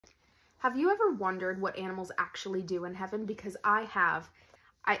Have you ever wondered what animals actually do in heaven? Because I have.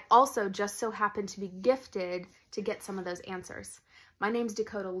 I also just so happen to be gifted to get some of those answers. My name's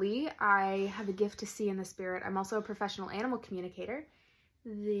Dakota Lee. I have a gift to see in the spirit. I'm also a professional animal communicator.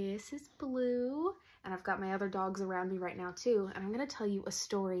 This is Blue, and I've got my other dogs around me right now too, and I'm going to tell you a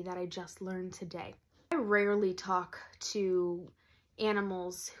story that I just learned today. I rarely talk to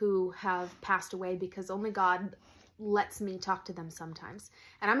animals who have passed away because only God lets me talk to them sometimes.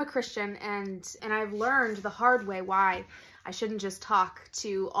 And I'm a Christian, and I've learned the hard way why I shouldn't just talk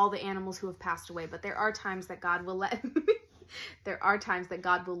to all the animals who have passed away, but there are times that God will let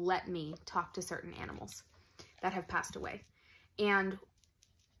me talk to certain animals that have passed away. And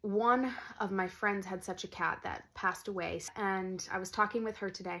one of my friends had such a cat that passed away, and I was talking with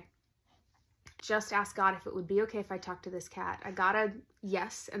her today. Just asked God if it would be okay if I talked to this cat. I got a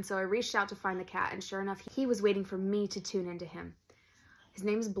yes, and so I reached out to find the cat, and sure enough, he was waiting for me to tune into him. His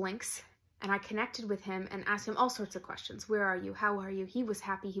name is Blinks, and I connected with him and asked him all sorts of questions. Where are you? How are you? He was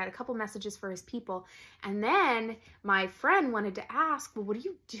happy. He had a couple messages for his people, and then my friend wanted to ask, well, what are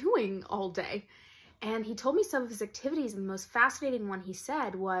you doing all day? And he told me some of his activities, and the most fascinating one he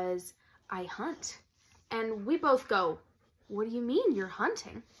said was, I hunt. And we both go, what do you mean you're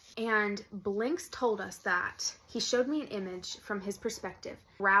hunting? And Blinks told us that he showed me an image from his perspective,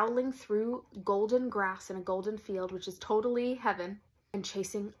 prowling through golden grass in a golden field, which is totally heaven, and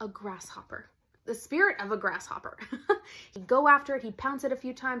chasing a grasshopper, the spirit of a grasshopper. He'd go after it, he'd pounce it a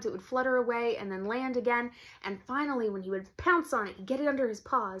few times, it would flutter away and then land again. And finally, when he would pounce on it, he'd get it under his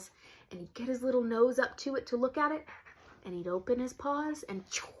paws and he'd get his little nose up to it to look at it, and he'd open his paws and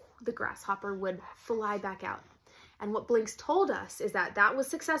the grasshopper would fly back out. And what Blinks told us is that that was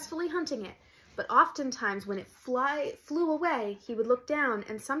successfully hunting it. But oftentimes when it flew away, he would look down,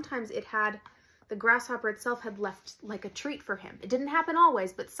 and sometimes the grasshopper itself had left like a treat for him. It didn't happen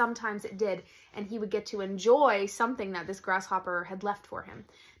always, but sometimes it did. And he would get to enjoy something that this grasshopper had left for him.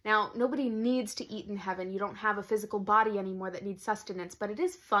 Now, nobody needs to eat in heaven. You don't have a physical body anymore that needs sustenance, but it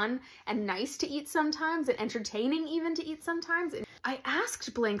is fun and nice to eat sometimes, and entertaining even to eat sometimes. And I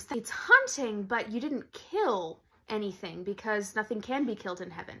asked Blinks, it's hunting, but you didn't kill anything because nothing can be killed in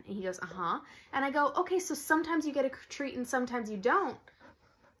heaven. And he goes, And I go, okay, so sometimes you get a treat and sometimes you don't.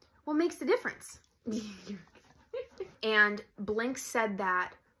 What makes the difference? And Blinks said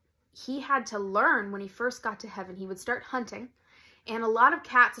that he had to learn when he first got to heaven. He would start hunting, and a lot of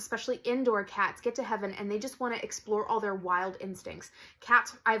cats, especially indoor cats, get to heaven and they just want to explore all their wild instincts.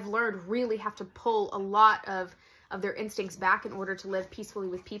 Cats, I've learned, really have to pull a lot of their instincts back in order to live peacefully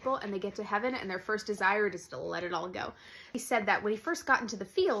with people, and they get to heaven and their first desire is to let it all go. He said that when he first got into the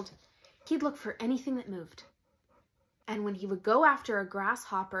field, he'd look for anything that moved. And when he would go after a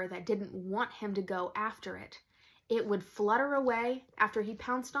grasshopper that didn't want him to go after it, it would flutter away after he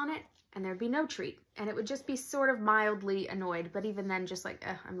pounced on it, and there'd be no treat. And it would just be sort of mildly annoyed, but even then just like,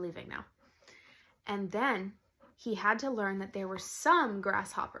 I'm leaving now. And then he had to learn that there were some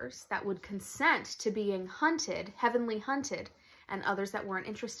grasshoppers that would consent to being hunted, heavenly hunted, and others that weren't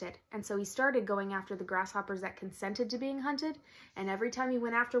interested. And so he started going after the grasshoppers that consented to being hunted, and every time he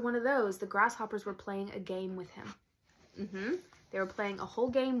went after one of those, the grasshoppers were playing a game with him. They were playing a whole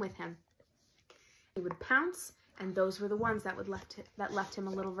game with him. He would pounce, and those were the ones that left him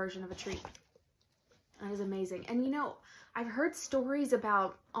a little version of a treat. That is amazing. And you know, I've heard stories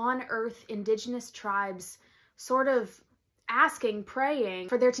about on Earth indigenous tribes sort of praying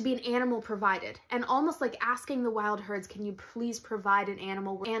for there to be an animal provided, and almost like asking the wild herds, can you please provide an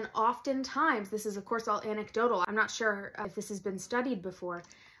animal? And oftentimes, this is of course all anecdotal, I'm not sure if this has been studied before,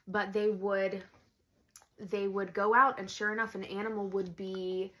 but they would go out, and sure enough, an animal would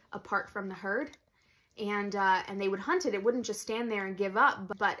be apart from the herd, and they would hunt it. It wouldn't just stand there and give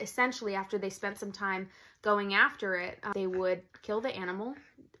up, but essentially after they spent some time going after it, they would kill the animal,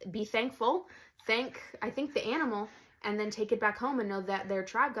 be thankful, I think the animal, and then take it back home and know that their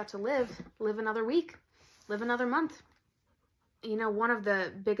tribe got to live another week, live another month. You know, one of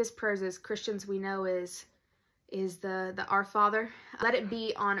the biggest prayers as Christians we know is the Our Father. Let it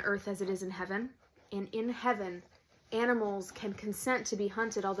be on earth as it is in heaven. And in heaven, animals can consent to be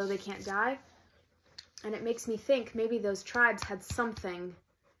hunted, although they can't die. And it makes me think maybe those tribes had something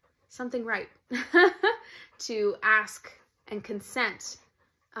right to ask and consent.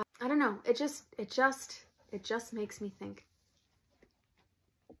 I don't know. It just makes me think.